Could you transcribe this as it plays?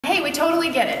Hey, we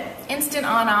totally get it. Instant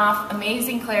on-off,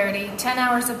 amazing clarity, 10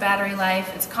 hours of battery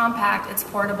life, it's compact, it's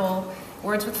portable,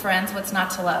 words with friends, what's not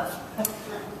to love?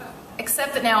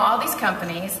 Except that now all these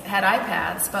companies had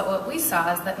iPads, but what we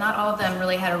saw is that not all of them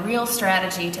really had a real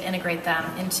strategy to integrate them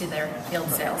into their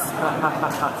field sales.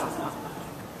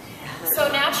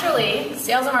 So naturally,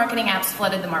 sales and marketing apps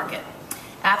flooded the market.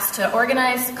 Apps to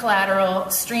organize collateral,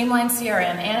 streamline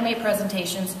CRM, animate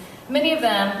presentations, many of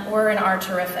them were and are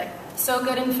terrific. So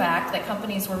good, in fact, that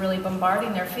companies were really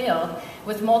bombarding their field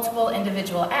with multiple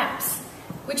individual apps,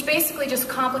 which basically just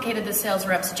complicated the sales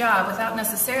rep's job without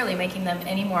necessarily making them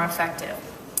any more effective.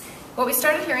 What we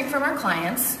started hearing from our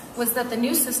clients was that the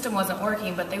new system wasn't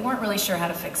working, but they weren't really sure how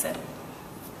to fix it.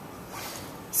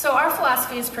 So our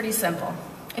philosophy is pretty simple.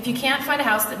 If you can't find a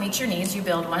house that meets your needs, you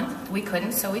build one. We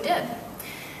couldn't, so we did.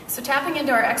 So tapping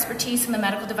into our expertise in the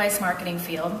medical device marketing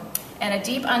field and a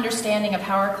deep understanding of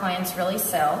how our clients really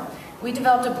sell, we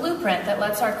developed a blueprint that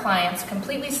lets our clients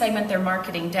completely segment their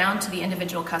marketing down to the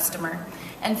individual customer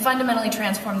and fundamentally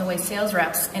transform the way sales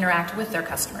reps interact with their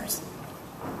customers.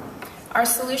 Our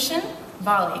solution,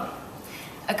 Volley,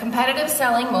 a competitive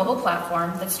selling mobile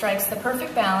platform that strikes the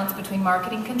perfect balance between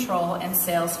marketing control and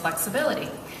sales flexibility.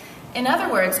 In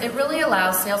other words, it really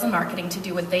allows sales and marketing to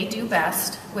do what they do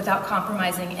best without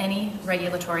compromising any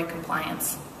regulatory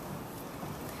compliance.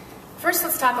 First,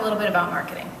 let's talk a little bit about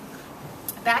marketing.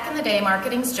 Back in the day,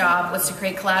 marketing's job was to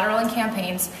create collateral and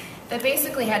campaigns that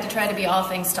basically had to try to be all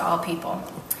things to all people.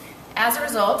 As a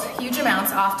result, huge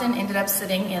amounts often ended up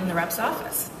sitting in the rep's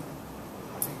office.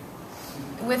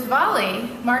 With Volley,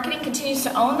 marketing continues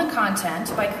to own the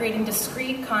content by creating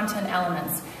discrete content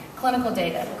elements, clinical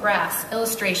data, graphs,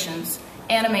 illustrations,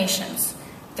 animations.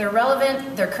 They're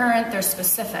relevant, they're current, they're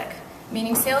specific,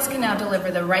 meaning sales can now deliver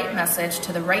the right message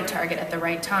to the right target at the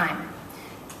right time.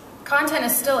 Content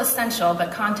is still essential,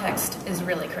 but context is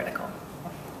really critical.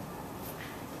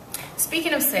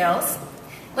 Speaking of sales,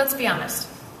 let's be honest.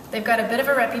 They've got a bit of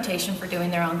a reputation for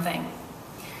doing their own thing.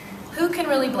 Who can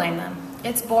really blame them?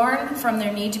 It's born from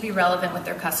their need to be relevant with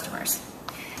their customers.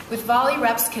 With Volley,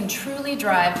 reps can truly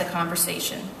drive the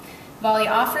conversation. Volley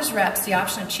offers reps the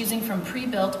option of choosing from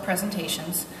pre-built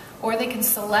presentations, or they can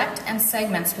select and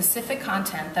segment specific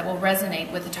content that will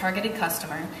resonate with the targeted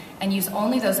customer and use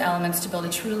only those elements to build a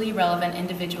truly relevant,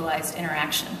 individualized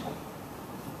interaction.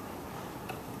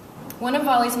 One of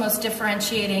Volley's most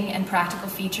differentiating and practical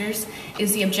features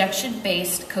is the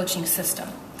objection-based coaching system.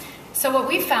 So what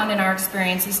we've found in our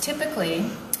experience is typically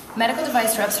medical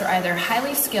device reps are either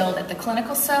highly skilled at the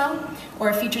clinical sell or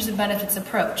a features and benefits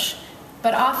approach,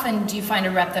 but often do you find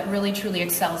a rep that really truly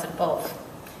excels at both.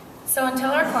 So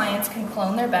until our clients can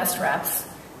clone their best reps,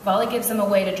 Volley gives them a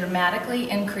way to dramatically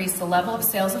increase the level of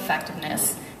sales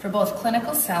effectiveness for both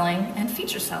clinical selling and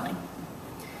feature selling.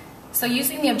 So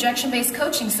using the objection-based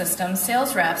coaching system,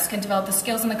 sales reps can develop the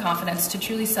skills and the confidence to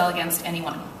truly sell against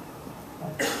anyone.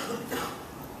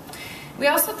 We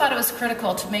also thought it was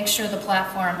critical to make sure the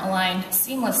platform aligned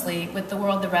seamlessly with the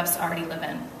world the reps already live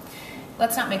in.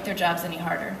 Let's not make their jobs any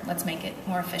harder. Let's make it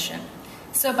more efficient.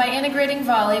 So by integrating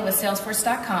Volley with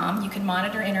Salesforce.com, you can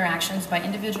monitor interactions by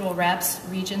individual reps,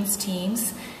 regions,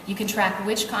 teams. You can track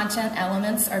which content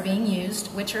elements are being used,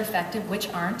 which are effective, which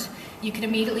aren't. You can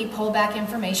immediately pull back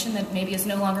information that maybe is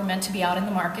no longer meant to be out in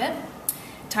the market.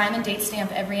 Time and date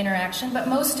stamp every interaction, but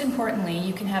most importantly,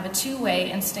 you can have a two-way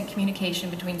instant communication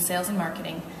between sales and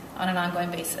marketing on an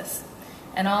ongoing basis.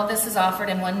 And all this is offered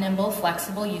in one nimble,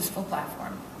 flexible, useful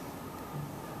platform.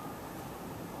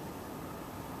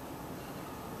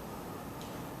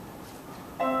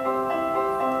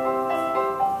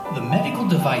 The medical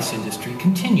device industry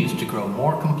continues to grow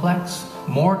more complex,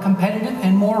 more competitive,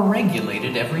 and more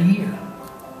regulated every year.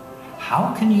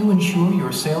 How can you ensure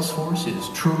your sales force is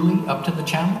truly up to the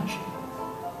challenge?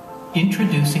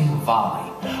 Introducing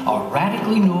Volley, a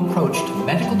radically new approach to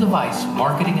medical device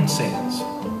marketing and sales.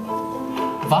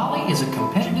 Volley is a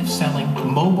competitive selling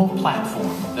mobile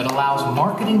platform that allows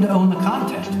marketing to own the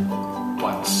content,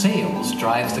 while sales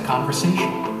drives the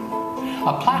conversation.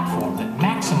 A platform that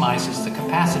maximizes the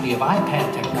capacity of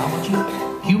iPad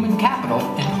technology, human capital,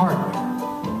 and hardware.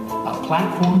 A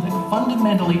platform that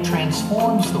fundamentally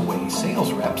transforms the way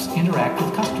sales reps interact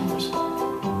with customers.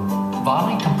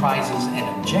 Volley comprises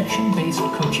an objection-based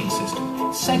coaching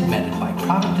system segmented by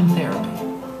product and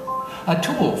therapy. A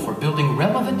tool for building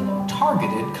relevant,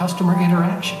 targeted customer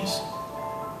interactions.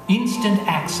 Instant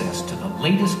access to the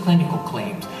latest clinical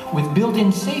claims with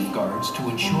built-in safeguards to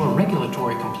ensure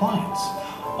regulatory compliance,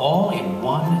 all in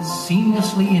one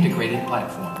seamlessly integrated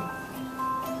platform.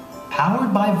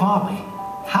 Powered by Volley,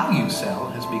 how you sell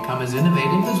has become as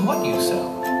innovative as what you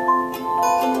sell.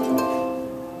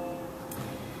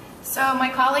 So my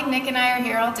colleague Nick and I are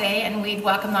here all day, and we'd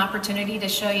welcome the opportunity to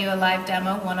show you a live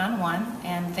demo one-on-one,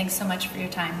 and thanks so much for your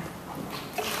time.